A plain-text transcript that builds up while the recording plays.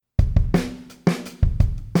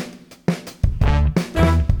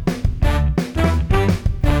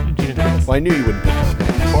Well, I knew you wouldn't pick Tom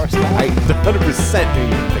Hanks. Of course not. I 100% knew you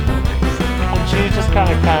wouldn't pick Tom Hanks. And she just kind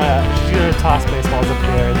of, she's gonna toss baseballs up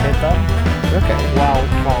there and hit them Okay. while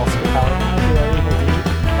superpowers do are able to eat.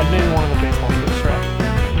 And maybe one of the baseballs gets Shrek.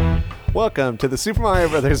 Welcome to the Super Mario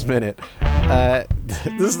Brothers Minute.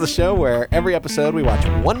 This is the show where every episode we watch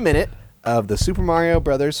 1 minute of the Super Mario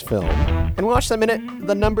Brothers film, and we watch that minute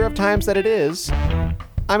the number of times that it is.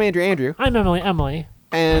 I'm Andrew. I'm Emily.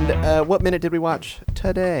 And what minute did we watch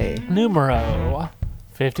today? Numero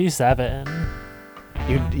 57.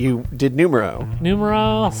 You did numero.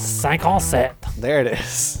 Numero 57. There it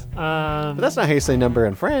is. But that's not how you say number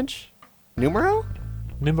in French. Numero?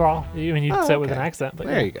 Numero. You say it with an okay. accent. But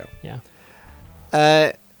There you go. Yeah.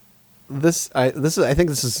 I think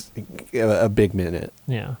this is a big minute.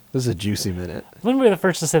 Yeah. This is a juicy minute. Let me be the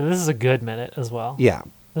first to say that this is a good minute as well. Yeah.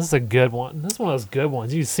 This is a good one. This is one of those good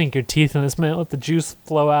ones. You sink your teeth in this minute, let the juice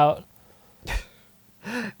flow out.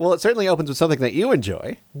 Well, it certainly opens with something that you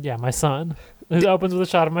enjoy. Yeah, my son. It opens with a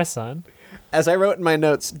shot of my son. As I wrote in my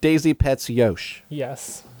notes, Daisy pets Yosh.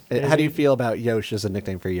 Yes. How do you feel about Yosh as a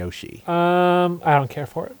nickname for Yoshi? I don't care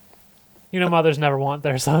for it. You know, mothers never want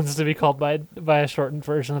their sons to be called by a shortened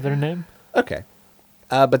version of their name. Okay.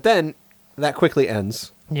 But then that quickly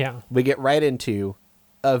ends. Yeah. We get right into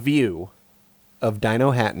a view of Dino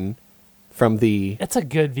Hatton from the... It's a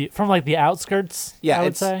good view. From, like, the outskirts, Yeah, I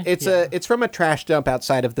would say. It's from a trash dump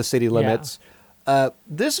outside of the city limits.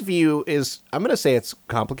 This view is, I'm going to say it's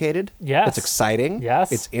complicated. Yes. It's exciting.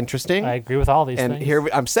 Yes. It's interesting. I agree with all these and things. here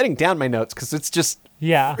I'm setting down my notes because it's just...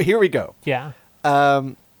 Yeah. Here we go. Yeah.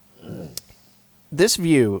 This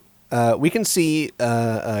view, we can see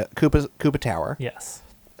Koopa Tower. Yes.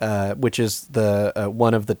 Which is the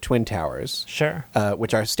one of the twin towers. Sure.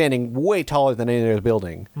 Which are standing way taller than any other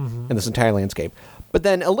building in this entire landscape. But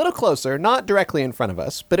then a little closer, not directly in front of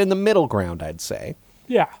us, but in the middle ground, I'd say,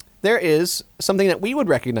 Yeah. there is something that we would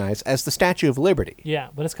recognize as the Statue of Liberty. Yeah,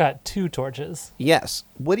 but it's got two torches. Yes.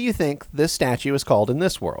 What do you think this statue is called in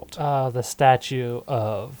this world? The statue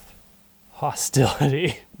of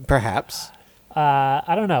hostility. Perhaps.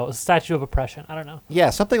 I don't know. Statue of oppression. I don't know.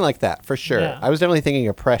 Yeah, something like that, for sure. Yeah. I was definitely thinking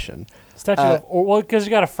oppression. Statue of, well, because you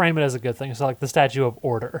got to frame it as a good thing. So like the statue of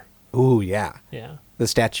order. Ooh, yeah. Yeah. The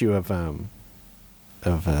statue of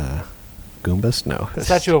Goombas? No. The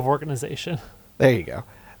statue of organization. There you go.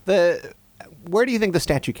 Where do you think the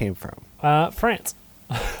statue came from? France.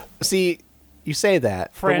 See, you say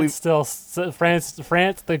that. France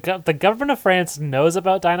the government of France knows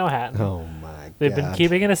about Dino Hatton. Oh my god. They've been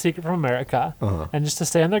keeping it a secret from America. And just to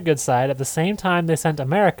stay on their good side, at the same time they sent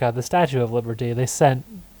America the Statue of Liberty, they sent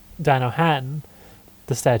Dino Hatton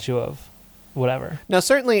the Statue of whatever. Now,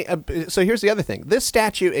 certainly, so here's the other thing. This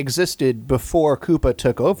statue existed before Koopa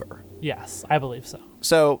took over. Yes, I believe so.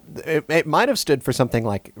 So it might have stood for something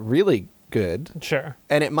like really good. Sure.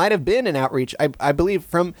 And it might have been an outreach, I believe,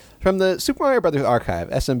 from the Super Mario Brothers archive,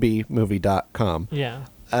 smbmovie.com. Yeah.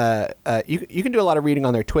 You can do a lot of reading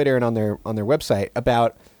on their Twitter and on their website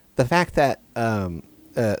about the fact that the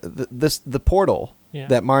portal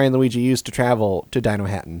that Mario and Luigi used to travel to Dino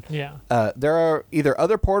Hatton. Yeah. There are either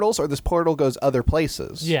other portals or this portal goes other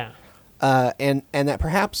places. Yeah. And that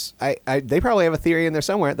perhaps they probably have a theory in there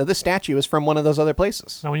somewhere that this statue is from one of those other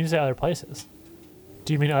places. Now, when you say other places,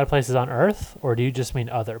 do you mean other places on Earth, or do you just mean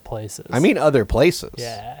other places? I mean other places.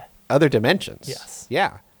 Yeah. Other dimensions. Yes.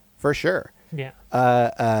 Yeah, for sure. Yeah.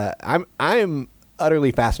 I'm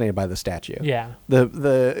utterly fascinated by the statue. Yeah.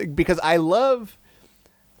 Because I love.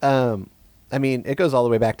 I mean, it goes all the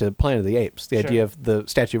way back to Planet of the Apes. The idea of the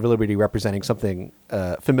Statue of Liberty representing something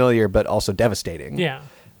familiar but also devastating. Yeah.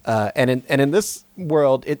 And in this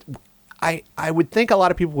world, I would think a lot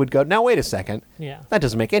of people would go, now wait a second. Yeah. That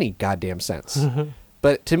doesn't make any goddamn sense.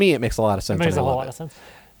 But to me, it makes a lot of sense. It makes a whole lot of sense.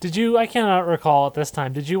 I cannot recall at this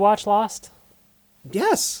time, did you watch Lost?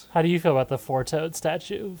 Yes. How do you feel about the four-toed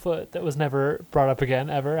statue foot that was never brought up again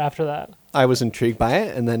ever after that? I was intrigued by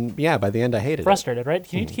it, and then, by the end I hated Frustrated, right?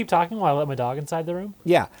 Can you keep talking while I let my dog inside the room?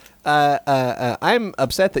 Yeah. I'm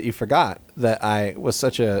upset that you forgot that I was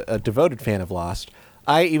such a devoted fan of Lost.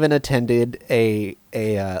 I even attended a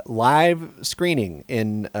live screening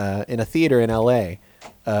in a theater in L.A.,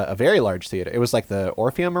 a very large theater. It was like the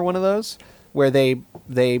Orpheum or one of those, where they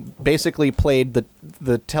basically played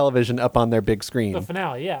the television up on their big screen. The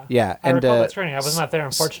finale, yeah. Yeah, I recall that screening. I was not there,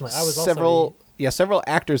 unfortunately. I was several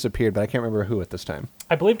actors appeared, but I can't remember who at this time.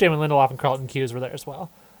 I believe Damon Lindelof and Carlton Cuse were there as well.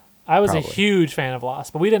 I was a huge fan of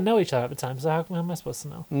Lost, but we didn't know each other at the time, so how am I supposed to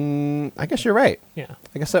know? I guess you're right. Yeah.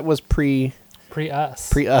 I guess that was pre-us.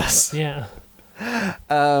 Pre-us. Yeah.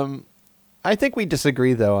 I think we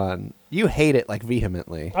disagree, though, You hate it like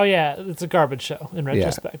vehemently. Oh yeah, it's a garbage show in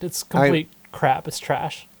retrospect. It's complete crap. It's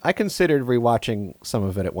trash. I considered rewatching some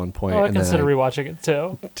of it at one point. Oh, I and then consider rewatching it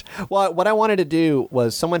too. Well, what I wanted to do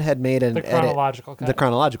was someone had made an The chronological edit, cut. the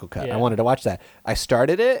chronological cut. Yeah. I wanted to watch that. I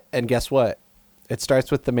started it, and guess what? It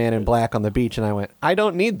starts with the man in black on the beach, and I went, I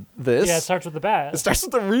don't need this. Yeah, it starts with the bad. It starts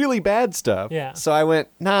with the really bad stuff. Yeah. So I went,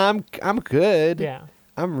 nah, I'm good. Yeah.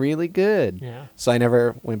 I'm really good. Yeah. So I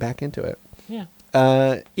never went back into it. Yeah.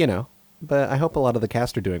 But I hope a lot of the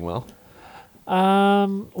cast are doing well.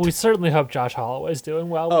 We certainly hope Josh Holloway's doing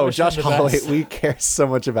well. We Oh, wish him Josh the Holloway, best. we care so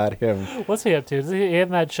much about him. What's he up to? Is he in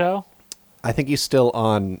that show? I think he's still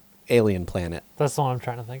on Alien Planet, That's the one I'm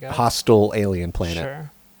trying to think of. Hostile Alien Planet.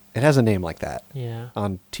 Sure. It has a name like that. Yeah.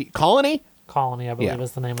 On Colony? Colony, I believe, Yeah.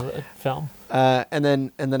 is the name of the film. And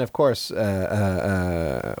then of course,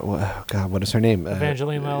 oh God, what is her name?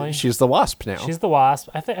 Evangeline Lilly. She's the Wasp now. She's the Wasp.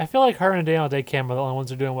 I feel like her and Daniel Day Kim are the only ones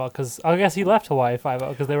who are doing well because I guess he left Hawaii Five-0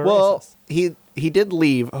 because they were well, racist. he did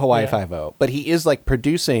leave Hawaii Yeah. Five-0, but he is like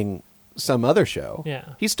producing some other show. Yeah.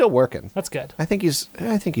 He's still working. That's good. I think he's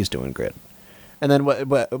doing good. And then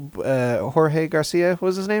Jorge Garcia, what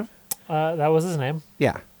was his name? That was his name.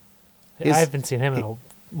 Yeah. I haven't seen him in a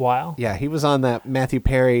while. Yeah, he was on that Matthew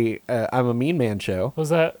Perry I'm a Mean Man show, Was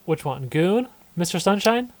that which one? Goon? Mr.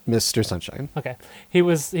 Sunshine? Mr. Sunshine. Okay. He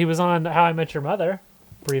was on How I Met Your Mother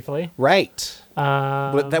briefly. Right.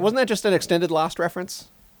 But wasn't that just an extended Lost reference?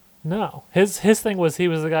 No. His thing was he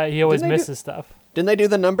was the guy he always Didn't they misses stuff. Didn't they do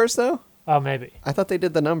the numbers though? Oh, maybe. I thought they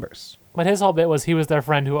did the numbers. But his whole bit was he was their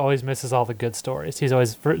friend who always misses all the good stories. He's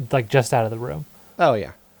always like just out of the room. Oh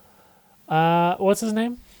yeah. What's his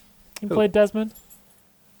name? He Who? played Desmond.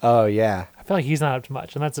 Oh yeah. I feel like he's not up to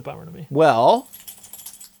much, and that's a bummer to me. Well,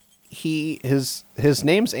 his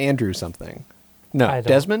name's Andrew something. No, I don't-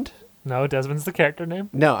 Desmond? No, Desmond's the character name.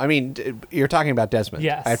 No, I mean you're talking about Desmond.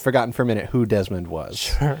 Yes. I'd forgotten for a minute who Desmond was.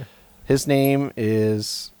 Sure. His name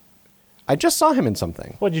is I just saw him in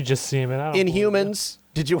something. What'd you just see him in? I don't believe you. Inhumans.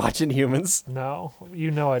 Did you watch Inhumans? No,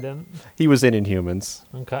 you know I didn't. He was in Inhumans.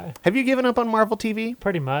 Okay. Have you given up on Marvel TV?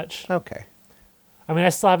 Pretty much. Okay. I mean, I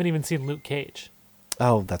still haven't even seen Luke Cage.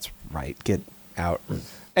 Oh, that's right. Get out.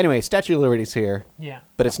 Anyway, Statue of Liberty's here, Yeah.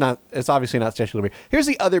 but it's not. It's obviously not Statue of Liberty. Here's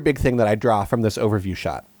the other big thing that I draw from this overview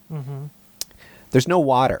shot. Mm-hmm. There's no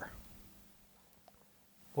water.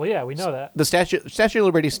 Well, yeah, we know that. The Statue of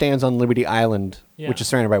Liberty stands on Liberty Island, Yeah. which is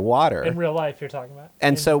surrounded by water. In real life, you're talking about.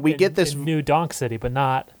 And so we get this- in New Donk City, but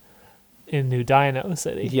not in New Dino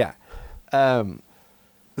City. Yeah.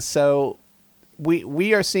 So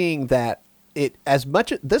we are seeing that it as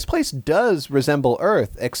much this place does resemble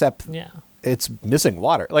Earth, except Yeah. it's missing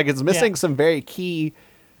water. Like it's missing Yeah. some very key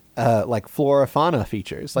like flora fauna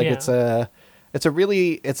features. Like Yeah.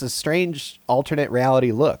 it's a strange alternate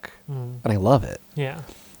reality look, and I love it. Yeah.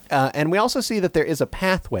 And we also see that there is a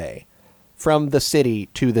pathway from the city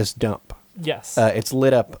to this dump. Yes. It's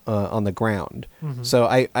lit up on the ground. Mhm. So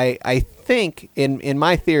I think in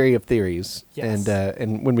my theory of theories, Yes.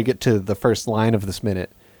 and when we get to the first line of this minute,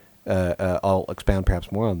 I'll expound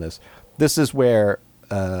perhaps more on this. This is where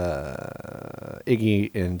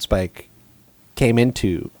Iggy and Spike came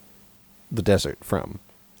into the desert from.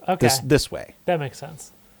 okay. This way. That makes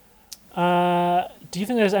sense. Do you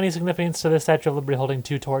think there's any significance to the Statue of Liberty holding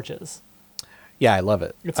two torches? Yeah, I love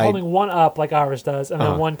it. It's holding one up like ours does, and then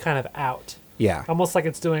Uh-huh. one kind of out. Yeah. Almost like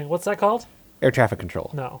it's doing, what's that called? Air traffic control.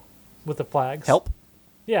 No. With the flags. Help?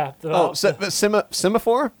 Yeah. Oh, semaphore?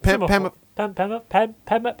 Semaphore? Pemaphore?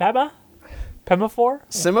 Semaphore?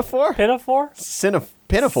 Pinafore?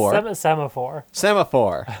 Pinafore? Semaphore.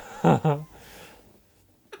 Semaphore.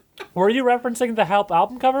 Were you referencing the Help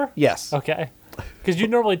album cover? Yes. Okay. Because you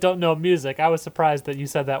normally don't know music. I was surprised that you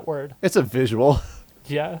said that word. It's a visual.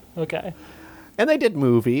 Yeah, okay. And they did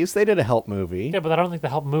movies. They did a Help movie. Yeah, but I don't think the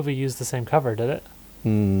Help movie used the same cover, did it?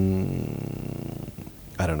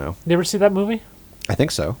 I don't know. You ever see that movie? I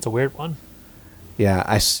think so. It's a weird one. Yeah,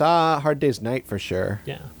 I saw Hard Day's Night for sure.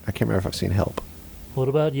 Yeah. I can't remember if I've seen Help. What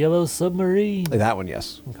about Yellow Submarine? That one,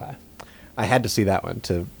 yes. Okay. I had to see that one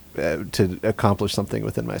to accomplish something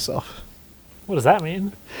within myself. What does that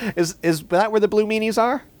mean? Is that where the Blue Meanies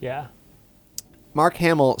are? Yeah. Mark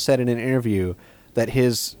Hamill said in an interview that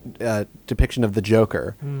his depiction of the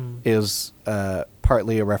Joker is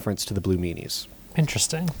partly a reference to the Blue Meanies.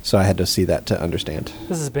 Interesting. So I had to see that to understand.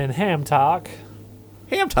 This has been Ham Talk.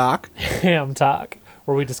 Ham Talk. Ham Talk,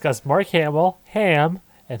 where we discuss Mark Hamill, Ham,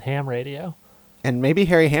 and Ham Radio. And maybe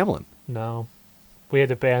Harry Hamlin. No. We had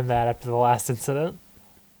to ban that after the last incident.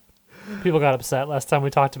 People got upset last time we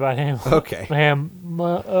talked about Ham. Okay.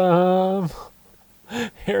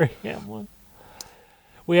 Harry Hamlin.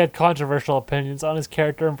 we had controversial opinions on his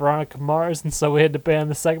character in Veronica Mars, and so we had to ban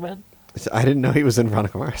the segment. I didn't know he was in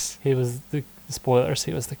Veronica Mars. He was the spoilers.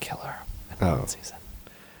 He was the killer in one season.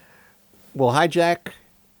 We'll hijack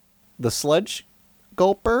the sludge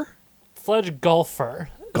gulper. Sludge golfer.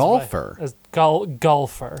 Golfer.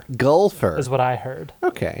 Golfer is what I heard.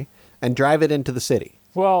 Okay, and drive it into the city.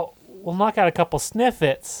 Well, we'll knock out a couple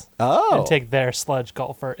sniffits and take their sludge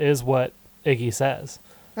golfer, is what Iggy says.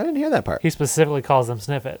 I didn't hear that part. He specifically calls them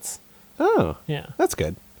sniffits. Oh, yeah, that's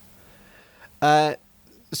good.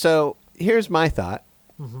 So here's my thought: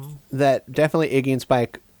 that definitely Iggy and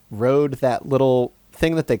Spike rode that little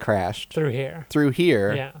thing that they crashed through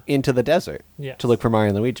here into the desert to look for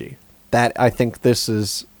Mario and Luigi. That I think this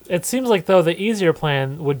is. It seems like though the easier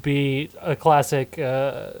plan would be a classic.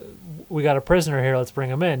 We got a prisoner here. Let's bring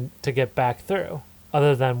him in to get back through.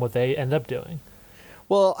 Other than what they end up doing.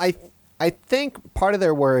 Well, I think part of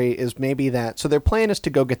their worry is maybe that. So their plan is to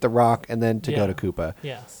go get the rock and then to go to Koopa.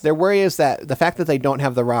 Yes. Their worry is that the fact that they don't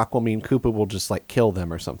have the rock will mean Koopa will just like kill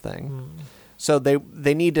them or something. So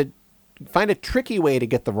they need to find a tricky way to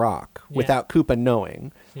get the rock without Koopa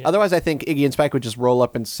knowing. Otherwise, I think Iggy and Spike would just roll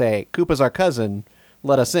up and say, "Koopa's our cousin.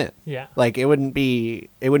 Let us in." Yeah. Like it wouldn't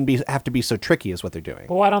have to be so tricky as what they're doing.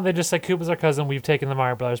 Well, why don't they just say, "Koopa's our cousin. We've taken the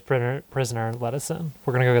Mario Brothers prisoner and let us in.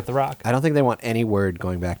 We're gonna go get the rock." I don't think they want any word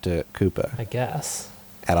going back to Koopa. I guess.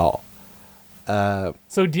 At all.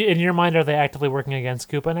 So in your mind, are they actively working against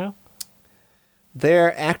Koopa now?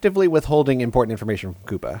 They're actively withholding important information from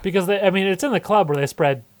Koopa. Because it's in the club where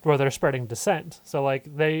they're spreading dissent. So like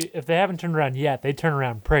if they haven't turned around yet, they turn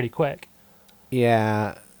around pretty quick.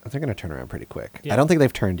 Yeah, they're going to turn around pretty quick. Yeah. I don't think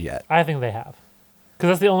they've turned yet. I think they have. Because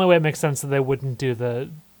that's the only way it makes sense that they wouldn't do the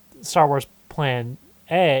Star Wars Plan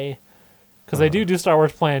A. Because they do Star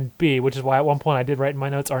Wars Plan B, which is why at one point I did write in my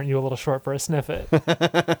notes, "Aren't you a little short for a sniffit?"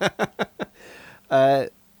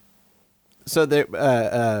 So they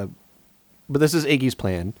but this is Iggy's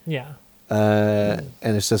plan. Yeah. And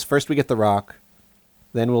it says, first we get the rock,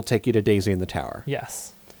 then we'll take you to Daisy in the tower.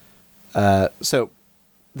 Yes. So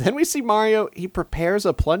then we see Mario, he prepares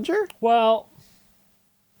a plunger? Well,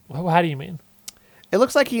 how do you mean? It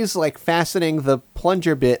looks like he's like fastening the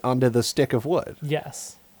plunger bit onto the stick of wood.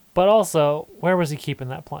 Yes. But also, where was he keeping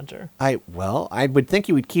that plunger? I would think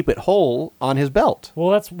he would keep it whole on his belt. Well,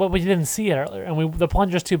 that's what we didn't see it earlier, and the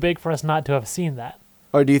plunger's too big for us not to have seen that.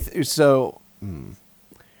 Or do you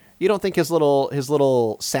you don't think his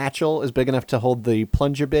little satchel is big enough to hold the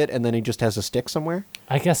plunger bit, and then he just has a stick somewhere?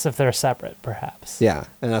 I guess if they're separate, perhaps. Yeah,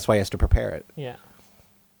 and that's why he has to prepare it. Yeah.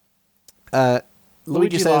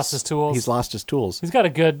 Luigi says lost his tools. He's lost his tools.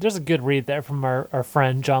 There's a good read there from our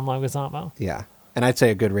friend John Leguizamo. Yeah, and I'd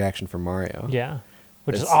say a good reaction from Mario. Yeah,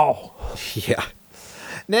 which is yeah.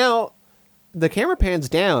 Now, the camera pans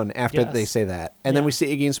down after they say that, and then we see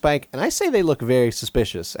Iggy and Spike, and I say they look very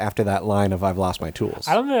suspicious after that line of "I've lost my tools."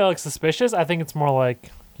 I don't think they look suspicious. I think it's more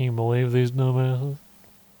like, "Can you believe these dumbasses?"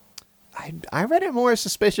 I read it more as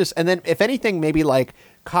suspicious, and then if anything, maybe like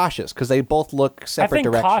cautious, because they both look separate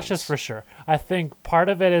directions. I think cautious for sure. I think part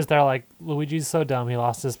of it is they're like, Luigi's so dumb he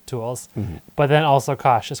lost his tools, but then also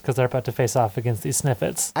cautious because they're about to face off against these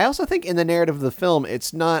sniffits. I also think in the narrative of the film,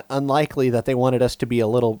 it's not unlikely that they wanted us to be a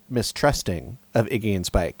little mistrusting of Iggy and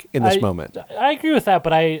Spike in this moment. I agree with that,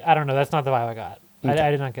 but I don't know. That's not the vibe I got. Okay.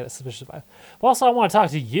 I did not get a suspicious vibe. But also, I want to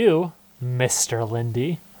talk to you, Mr.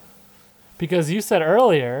 Lindy, because you said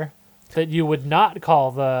earlier that you would not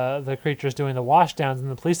call the creatures doing the washdowns in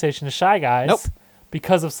the police station Shy Guys. Nope.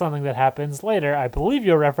 Because of something that happens later. I believe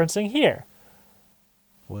you're referencing here.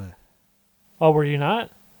 What? Oh, were you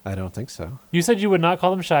not? I don't think so. You said you would not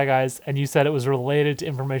call them Shy Guys, and you said it was related to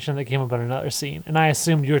information that came up in another scene. And I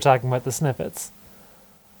assumed you were talking about the sniffits.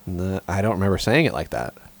 No, I don't remember saying it like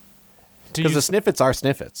that. Because the sniffits are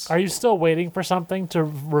sniffits. Are you still waiting for something to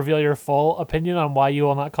reveal your full opinion on why you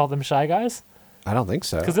will not call them Shy Guys? I don't think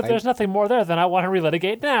so. Because if there's nothing more there, then I want to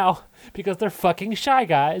relitigate now. Because they're fucking Shy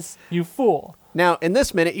Guys, you fool. Now, in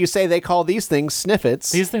this minute, you say they call these things sniffits.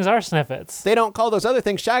 These things are sniffits. They don't call those other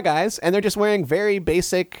things Shy Guys, and they're just wearing very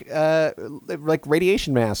basic, like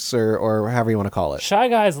radiation masks or however you want to call it. Shy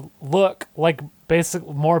Guys look like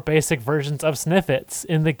more basic versions of sniffits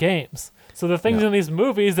in the games. So the things in these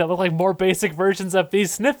movies that look like more basic versions of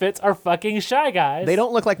these sniffits are fucking Shy Guys. They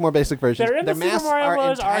don't look like more basic versions. They're in the Super Mario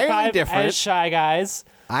Bros. Archive different. as Shy Guys.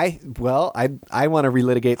 I want to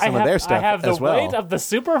relitigate some of their stuff as well. I have the weight of the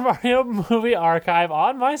Super Mario movie archive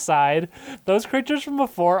on my side. Those creatures from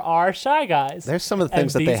before are Shy Guys. There's some of the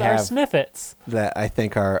things that they have are sniffits that I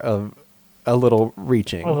think are a little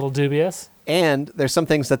reaching. A little dubious. And there's some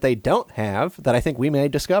things that they don't have that I think we may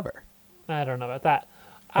discover. I don't know about that.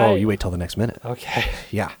 Oh, you wait till the next minute. Okay.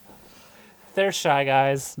 Yeah. They're Shy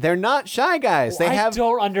Guys. They're not Shy Guys. They I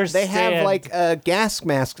don't understand. They have like a gas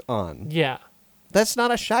mask on. Yeah. That's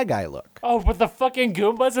not a Shy Guy look. Oh, but the fucking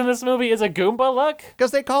Goombas in this movie is a Goomba look?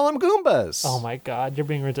 Because they call them Goombas. Oh my god, you're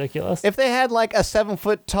being ridiculous. If they had like a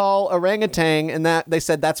 7-foot-tall orangutan and that they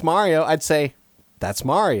said that's Mario, I'd say that's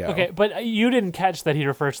Mario. Okay, but you didn't catch that he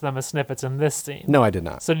refers to them as snippets in this scene. No, I did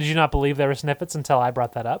not. So did you not believe they were snippets until I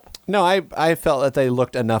brought that up? No, I felt that they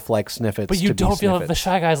looked enough like snippets. But you to be don't feel that the snippets.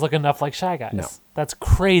 Shy Guys look enough like Shy Guys. No. That's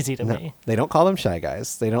crazy to No, me. they don't call them Shy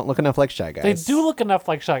Guys. They don't look enough like Shy Guys. They do look enough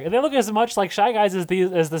like Shy Guys. They look as much like Shy Guys as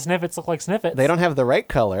the snippets look like snippets. They don't have the right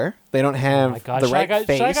color. They don't have Oh my god, the Shy right Guys,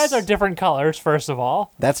 face. Shy Guys are different colors, first of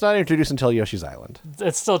all. That's not introduced until Yoshi's Island,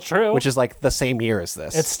 It's still true. which is like the same year as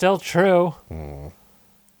this. It's still true.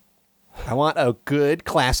 I want a good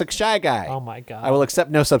classic Shy Guy. Oh my god. I will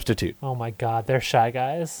accept no substitute. Oh my god, they're Shy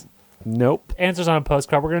Guys. Nope. Answers on a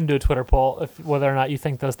postcard. We're going to do a Twitter poll if whether or not you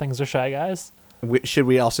think those things are Shy Guys. Should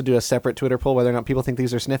we also do a separate Twitter poll whether or not people think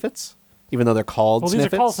these are snippets, even though they're called Well, snippets?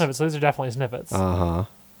 these are called snippets, so these are definitely snippets. Uh-huh.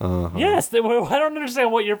 Yes, I don't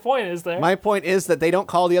understand what your point is there. My point is that they don't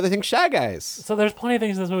call the other thing Shy Guys. So there's plenty of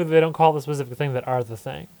things in this movie that they don't call the specific thing that are the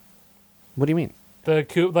thing. What do you mean? Like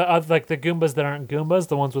the Goombas that aren't Goombas,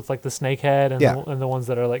 the ones with like the snake head, and, Yeah. and the ones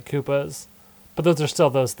that are like Koopas. But those are still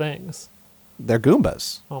those things. They're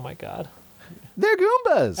Goombas. Oh my god. They're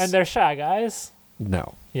Goombas. And they're Shy Guys.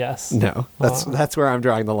 No. Yes. No. That's where I'm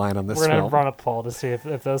drawing the line on this We're gonna film. run a poll to see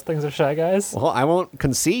if those things are Shy Guys. Well, I won't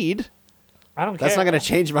concede. I don't care. That's not going to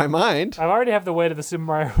change my mind. I already have the weight of the Super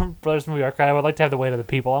Mario Brothers movie archive. I would like to have the weight of the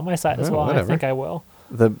people on my side as Oh, well. And I whatever. think I will.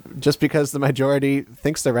 Just because the majority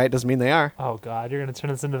thinks they're right doesn't mean they are. Oh god, you're gonna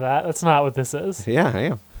turn this into that? That's not what this is. Yeah,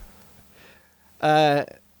 I am.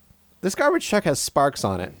 This garbage truck has sparks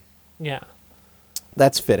on it. Yeah.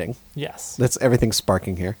 That's fitting. Yes. That's everything's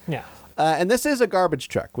sparking here. Yeah. And this is a garbage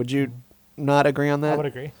truck. Would you not agree on that? I would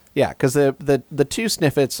agree. Yeah, because the two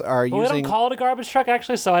sniffets are Well, using. they don't call it a garbage truck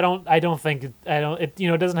actually, so I don't think it it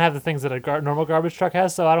doesn't have the things that a normal garbage truck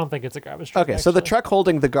has, so I don't think it's a garbage truck. Okay, so the actually. truck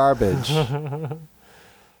holding the garbage.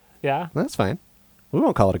 Yeah. That's fine. We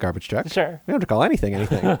won't call it a garbage truck. Sure. We don't have to call anything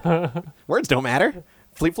anything. Words don't matter.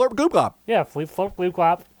 Fleep florp goop glop. Yeah, fleep flop bleep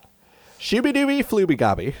glop. Shooby dooby flooby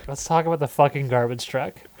gobby. Let's talk about the fucking garbage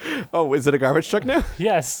truck. Oh, is it a garbage truck now?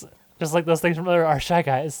 Yes. Just like those things from earlier are Shy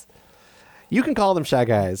Guys. You can call them Shy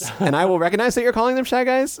Guys, and I will recognize that you're calling them Shy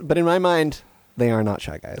Guys, but in my mind, they are not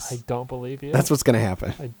Shy Guys. I don't believe you. That's what's going to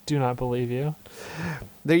happen. I do not believe you.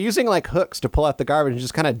 They're using like hooks to pull out the garbage and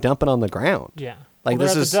just kind of dump it on the ground. Yeah. Like, Well,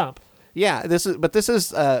 this they're at is- the dump. Yeah, this is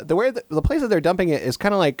the place that they're dumping it is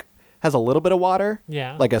kind of like has a little bit of water.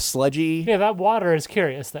 Yeah. Like a sludgy. Yeah, that water is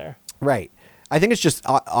curious there. Right. I think it's just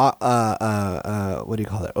what do you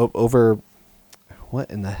call it? Over. What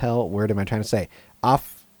in the hell word am I trying to say?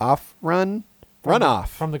 Off runoff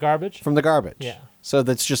From the garbage? from the garbage. Yeah. So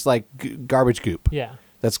that's just like garbage goop. Yeah.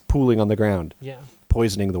 That's pooling on the ground, Yeah.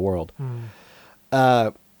 poisoning the world. Hmm.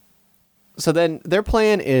 So then their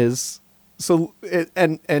plan is to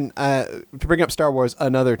bring up Star Wars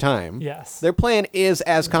another time. Yes. Their plan is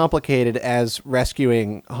as complicated as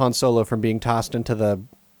rescuing Han Solo from being tossed into the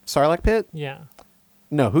Sarlacc pit. Yeah.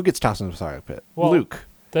 No, who gets tossed into the Sarlacc pit? Well, Luke.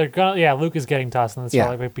 They're gonna. Yeah, Luke is getting tossed in the Yeah.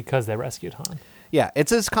 Starlight Pit because they rescued Han. Yeah,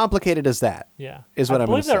 it's as complicated as that. Yeah, Is what I I'm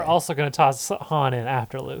believe gonna they're say. also going to toss Han in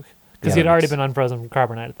after Luke because Yeah, he'd already that's- been unfrozen from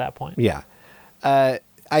carbonite at that point. Yeah.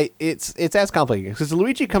 It's as complicated because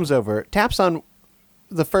Luigi comes over, taps on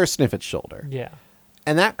the first Sniffet's shoulder, Yeah.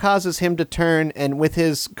 and that causes him to turn, and with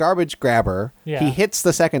his garbage grabber, Yeah. he hits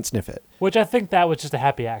the second Sniffet. Which I think that was just a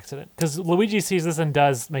happy accident because Luigi sees this and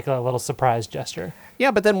does make a little surprise gesture.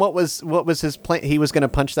 Yeah, but then what was his plan? He was going to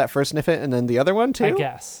punch that first Sniffet and then the other one too? I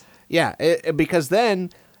guess Yeah, because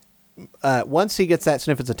then once he gets that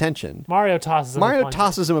Sniffet's attention, Mario tosses him. Mario a plunger.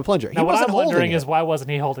 tosses him a plunger. Now he what wasn't I'm holding wondering it. is why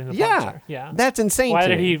wasn't he holding the Yeah, plunger? Yeah. that's insane. Why to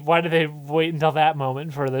did me. he? Why did they wait until that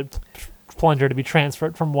moment for the plunger to be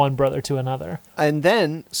transferred from one brother to another? And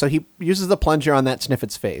then, so he uses the plunger on that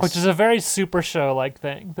Sniffet's face. Which is a very Super Show like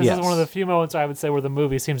thing. This Yes. is one of the few moments I would say where the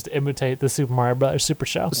movie seems to imitate the Super Mario Brothers Super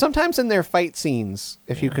Show. Sometimes in their fight scenes,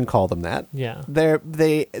 if you can call them that, Yeah.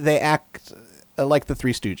 they act like the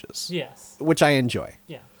Three Stooges, Yes. which I enjoy.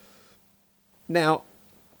 Yeah. Now,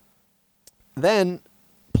 then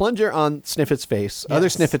plunger on Sniffet's face. Other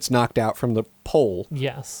Yes. Sniffet's knocked out from the pole,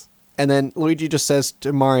 Yes. and then Luigi just says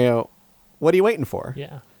to Mario, "What are you waiting for?"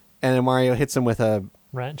 Yeah. And then Mario hits him with a.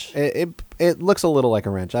 Wrench. It looks a little like a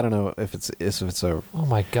wrench. I don't know if it's a. Oh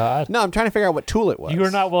my God. No, I'm trying to figure out what tool it was. You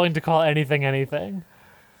are not willing to call anything anything.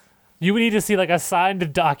 You would need to see like a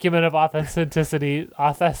signed document of authenticity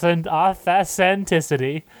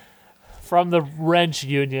from the wrench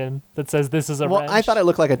union that says this is a Well, wrench. I thought it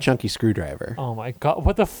looked like a chunky screwdriver. Oh my god!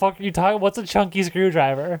 What the fuck are you talking? What's a chunky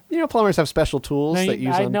screwdriver? You know, plumbers have special tools that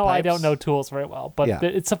use I on know I pipes. don't know tools very well, but Yeah.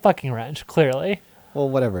 it's a fucking wrench, clearly. Well,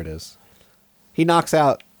 whatever it is. He knocks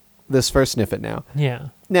out this first sniffet now. Yeah.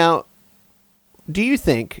 Now, do you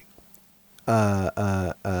think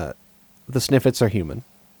the sniffets are human?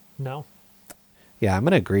 No. Yeah, I'm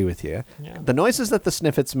going to agree with you. Yeah. The noises that the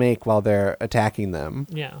sniffets make while they're attacking them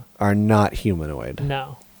Yeah. are not humanoid.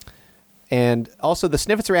 No. And also the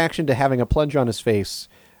sniffet's reaction to having a plunger on his face.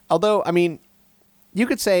 Although, I mean, you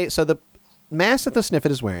could say, so the mask that the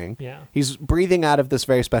sniffet is wearing, Yeah. he's breathing out of this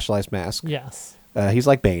very specialized mask. Yes. He's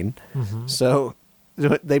like Bane. Mm-hmm. So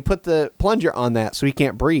they put the plunger on that so he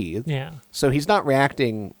can't breathe. Yeah. So he's not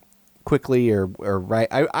reacting quickly or right.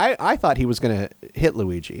 I thought he was going to hit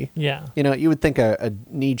Luigi. Yeah. You know, you would think a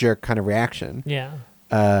knee-jerk kind of reaction. Yeah.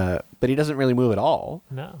 But he doesn't really move at all.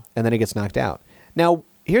 No. And then he gets knocked out. Now,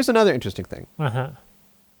 here's another interesting thing. Uh-huh.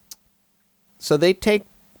 So they take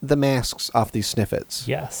the masks off these sniffets.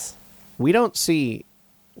 Yes. We don't see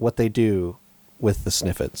what they do with the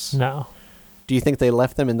sniffets. No. Do you think they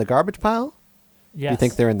left them in the garbage pile? Yes. Do you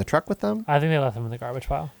think they're in the truck with them? I think they left them in the garbage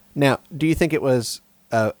pile. Now, do you think it was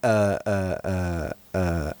a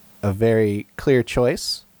very clear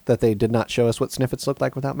choice that they did not show us what sniffets looked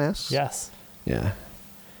like without masks? Yes. Yeah.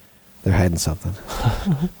 They're hiding something.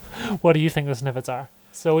 What do you think the sniffets are?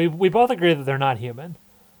 So we both agree that they're not human.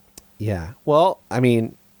 Yeah. Well, I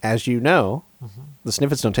mean, as you know, Mm-hmm. the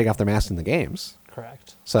sniffets don't take off their masks in the games.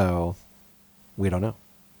 Correct. So we don't know.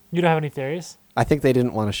 You don't have any theories? I think they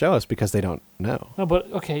didn't want to show us because they don't know. No, but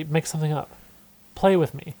okay, make something up. Play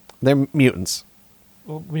with me. They're mutants.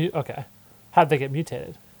 Okay. How'd they get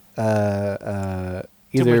mutated?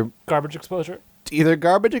 Either Garbage exposure?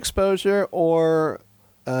 garbage exposure or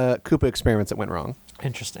Koopa experiments that went wrong.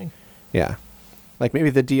 Interesting. Yeah. Like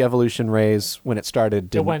maybe the de-evolution rays, when it started, It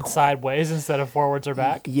didn't went sideways instead of forwards or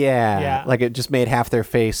back? Yeah. Yeah. Like it just made half their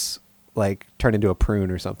face like turn into a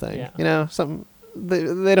prune or something. Yeah. You know, something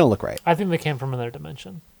they don't look right. I think they came from another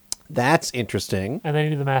dimension. That's interesting. And they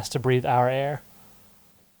need the mask to breathe our air.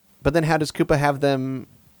 But then how does Koopa have them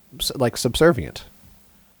like subservient?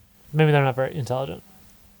 Maybe they're not very intelligent.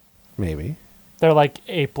 Maybe. They're like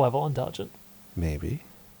ape level intelligent. Maybe.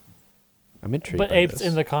 I'm intrigued. But by apes this.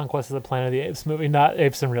 in the Conquest of the Planet of the Apes movie, not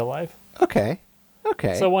apes in real life. Okay.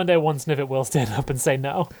 So one day one sniffet will stand up and say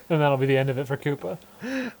no, and that'll be the end of it for Koopa.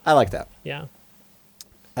 I like that. Yeah.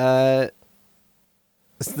 I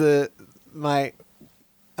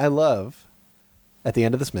love at the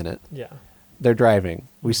end of this minute, Yeah. they're driving.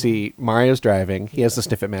 We see Mario's driving. He has the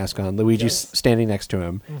sniffet mask on. Luigi's Yes. standing next to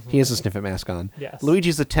him. He has a sniffet mask on. Yes.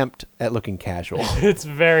 Luigi's attempt at looking casual. It's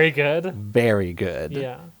very good. Very good.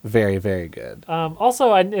 Yeah. Very, very good.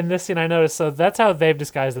 Also, in this scene, I noticed, so that's how they've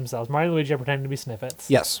disguised themselves. Mario and Luigi are pretending to be sniffets.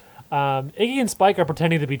 Yes. Iggy and Spike are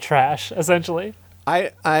pretending to be trash, essentially.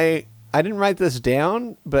 I didn't write this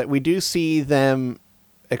down, but we do see them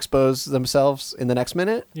expose themselves in the next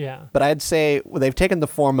minute. Yeah. But I'd say they've taken the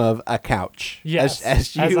form of a couch. Yes.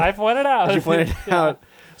 As I pointed out. As you pointed Yeah. out,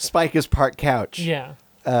 Spike is part couch. Yeah.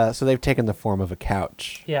 So they've taken the form of a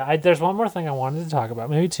couch. Yeah. There's one more thing I wanted to talk about.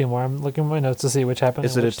 Maybe two more. I'm looking at my notes to see which happened.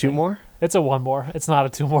 Is in it a which two scene. more? It's a one more. It's not a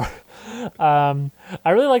two more. I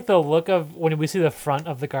really like the look of when we see the front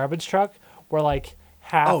of the garbage truck where like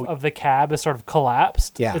half of the cab is sort of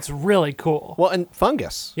collapsed. Yeah. It's really cool. Well, and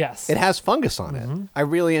fungus. Yes. It has fungus on it. I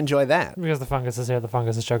really enjoy that. Because the fungus is here, the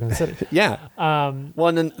fungus is choking the city. Yeah. Well,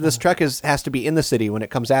 and then this truck has to be in the city. When it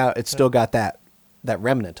comes out, it's still got that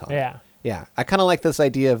remnant on it. Yeah. Yeah. I kind of like this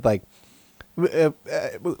idea of like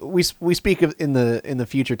we speak of in the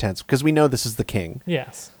future tense because we know this is the king.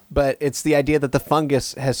 Yes. But it's the idea that the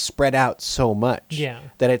fungus has spread out so much Yeah.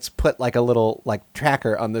 that it's put like a little like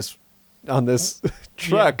tracker on this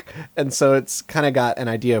truck, and so it's kind of got an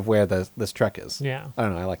idea of where this truck is. Yeah. I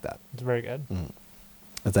don't know. I like that. It's very good.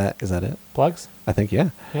 Is that it? Plugs? I think yeah.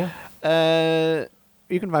 Yeah.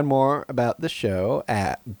 You can find more about the show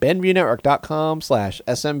at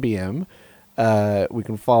benviewnetwork.com/SMBM. We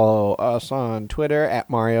can follow us on Twitter at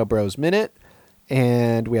Mario Bros Minute.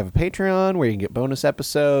 And we have a Patreon where you can get bonus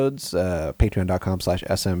episodes,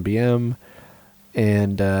 patreon.com/SMBM.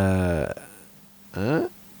 And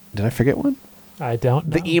did I forget one? I don't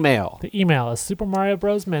know. The email. The email is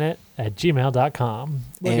supermariobrosminute@gmail.com.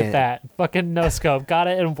 Look at And- that. Fucking no scope. Got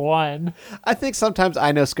it in one. I think sometimes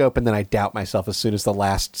I know scope and then I doubt myself as soon as the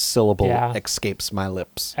last syllable Yeah. escapes my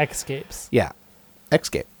lips. Escapes. Yeah.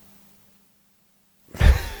 Escape.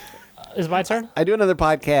 Is it my turn? I do another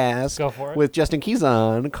podcast Go for it. with Justin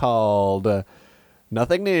Keyson called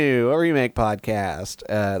Nothing New, a remake podcast.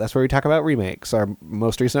 That's where we talk about remakes. Our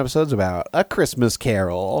most recent episode's about A Christmas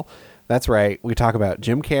Carol. That's right. We talk about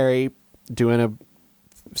Jim Carrey doing a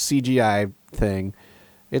CGI thing.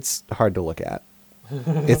 It's hard to look at.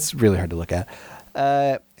 It's really hard to look at.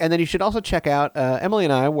 And then you should also check out Emily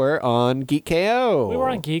and I were on Geek KO. We were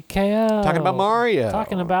on Geek KO. Talking about Mario.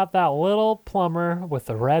 Talking about that little plumber with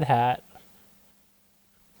the red hat.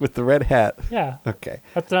 With the red hat. Yeah. Okay.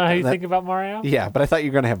 That's not how you think about Mario? Yeah, but I thought you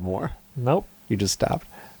were going to have more. Nope. You just stopped.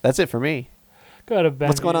 That's it for me. Go to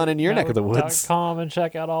What's going on in your neck of the woods? .com and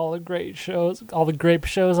check out all the great shows, all the great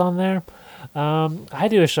shows on there. I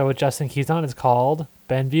do a show with Justin Keyson. It's called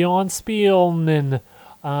Benview on Spielman.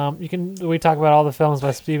 We talk about all the films by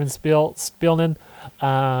Steven Spielman.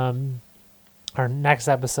 Our next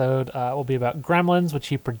episode will be about Gremlins, which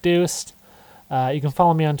he produced. You can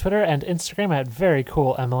follow me on Twitter and Instagram at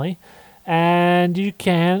VeryCoolEmily. And you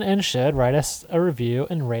can and should write us a review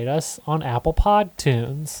and rate us on Apple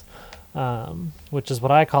PodTunes, which is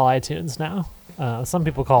what I call iTunes now. Some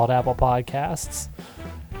people call it Apple Podcasts.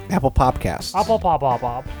 Apple Popcasts. Apple Pop.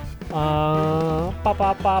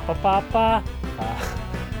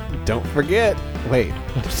 Don't forget. Wait.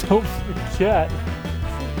 Don't forget.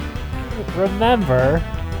 Remember,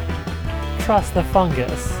 trust the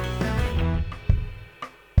fungus.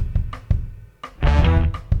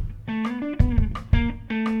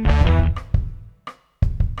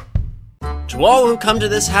 To all who come to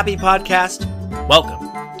this happy podcast, welcome.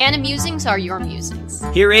 Animusings are your musings.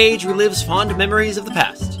 Here age relives fond memories of the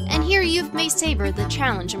past. And here youth may savor the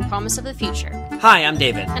challenge and promise of the future. Hi, I'm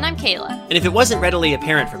David. And I'm Kayla. And if it wasn't readily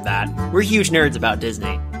apparent from that, we're huge nerds about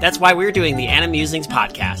Disney. That's why we're doing the Animusings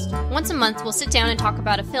podcast. Once a month, we'll sit down and talk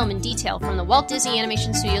about a film in detail from the Walt Disney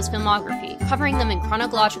Animation Studios filmography, covering them in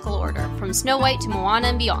chronological order, from Snow White to Moana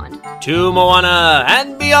and beyond. To Moana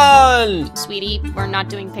and beyond! Sweetie, we're not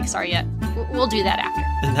doing Pixar yet. We'll do that after.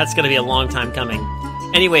 And that's gonna be a long time coming.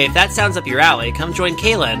 Anyway, if that sounds up your alley, come join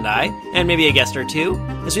Kayla and I, and maybe a guest or two,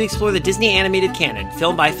 as we explore the Disney animated canon,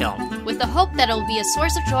 film by film. With the hope that it'll be a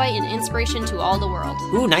source of joy and inspiration to all the world.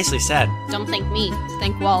 Ooh, nicely said. Don't thank me,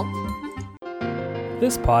 thank Walt.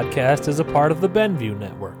 This podcast is a part of the Benview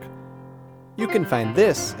Network. You can find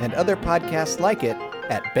this and other podcasts like it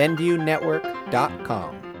at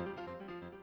BenviewNetwork.com.